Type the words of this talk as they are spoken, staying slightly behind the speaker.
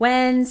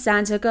When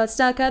Santa got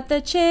stuck up the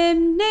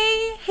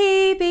chimney,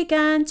 he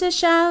began to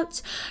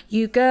shout,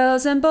 "You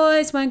girls and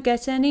boys won't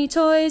get any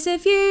toys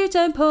if you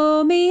don't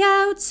pour me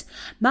out.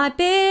 My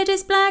beard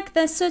is black,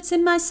 there's soot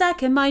in my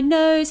sack, and my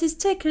nose is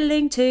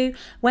tickling too.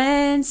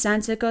 When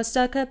Santa got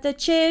stuck up the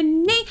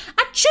chimney,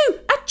 achoo,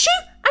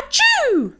 achoo, achoo!"